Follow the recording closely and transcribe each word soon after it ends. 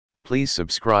Please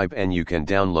subscribe and you can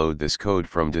download this code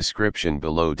from description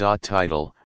below.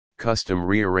 Title: Custom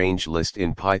Rearrange List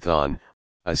in Python,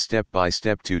 a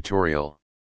step-by-step tutorial.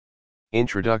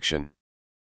 Introduction.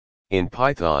 In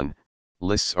Python,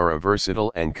 lists are a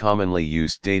versatile and commonly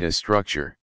used data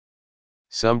structure.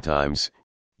 Sometimes,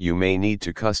 you may need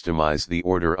to customize the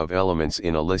order of elements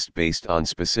in a list based on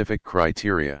specific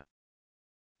criteria.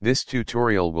 This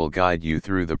tutorial will guide you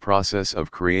through the process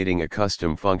of creating a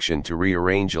custom function to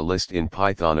rearrange a list in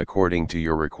Python according to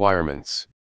your requirements.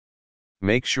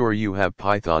 Make sure you have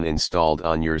Python installed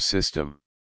on your system.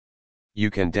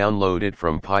 You can download it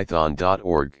from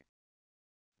python.org.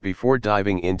 Before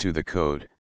diving into the code,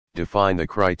 define the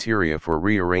criteria for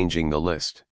rearranging the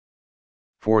list.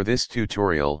 For this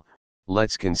tutorial,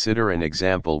 let's consider an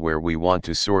example where we want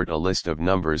to sort a list of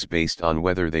numbers based on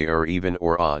whether they are even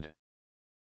or odd.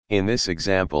 In this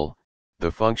example,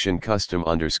 the function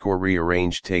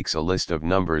custom_rearrange takes a list of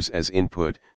numbers as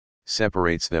input,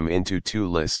 separates them into two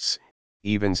lists,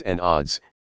 evens and odds,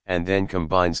 and then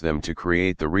combines them to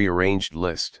create the rearranged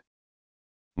list.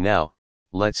 Now,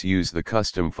 let's use the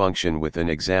custom function with an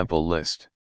example list.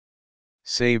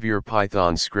 Save your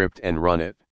Python script and run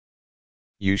it.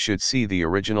 You should see the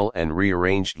original and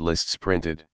rearranged lists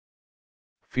printed.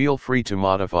 Feel free to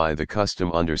modify the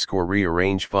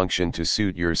custom_rearrange function to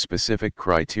suit your specific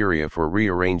criteria for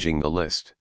rearranging the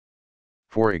list.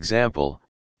 For example,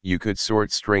 you could sort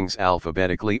strings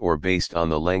alphabetically or based on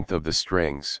the length of the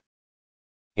strings.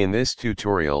 In this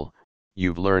tutorial,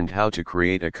 you've learned how to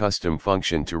create a custom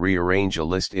function to rearrange a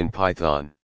list in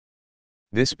Python.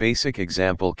 This basic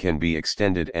example can be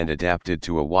extended and adapted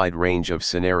to a wide range of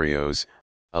scenarios,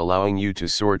 allowing you to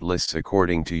sort lists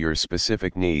according to your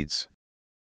specific needs.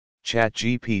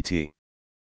 ChatGPT.